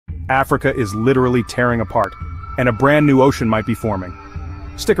Africa is literally tearing apart, and a brand new ocean might be forming.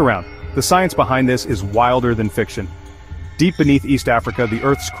 Stick around, the science behind this is wilder than fiction. Deep beneath East Africa, the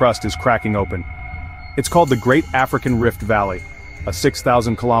Earth's crust is cracking open. It's called the Great African Rift Valley, a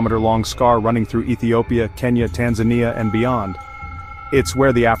 6,000-kilometer-long scar running through Ethiopia, Kenya, Tanzania, and beyond. It's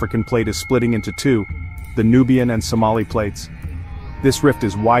where the African plate is splitting into two, the Nubian and Somali plates. This rift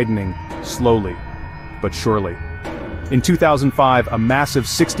is widening, slowly, but surely. In 2005, a massive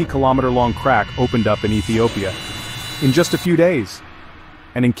 60-kilometer-long crack opened up in Ethiopia. In just a few days.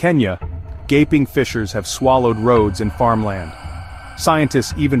 And in Kenya, gaping fissures have swallowed roads and farmland.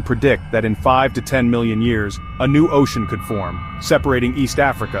 Scientists even predict that in 5 to 10 million years, a new ocean could form, separating East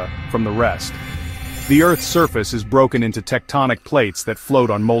Africa from the rest. The Earth's surface is broken into tectonic plates that float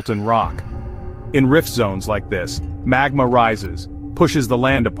on molten rock. In rift zones like this, magma rises, pushes the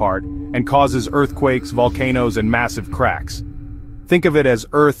land apart, and causes earthquakes, volcanoes, and massive cracks. Think of it as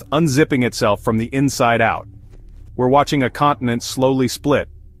Earth unzipping itself from the inside out. We're watching a continent slowly split,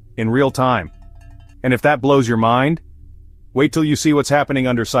 in real time. And if that blows your mind, wait till you see what's happening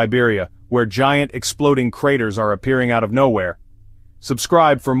under Siberia, where giant exploding craters are appearing out of nowhere.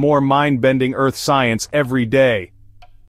 Subscribe for more mind-bending Earth science every day.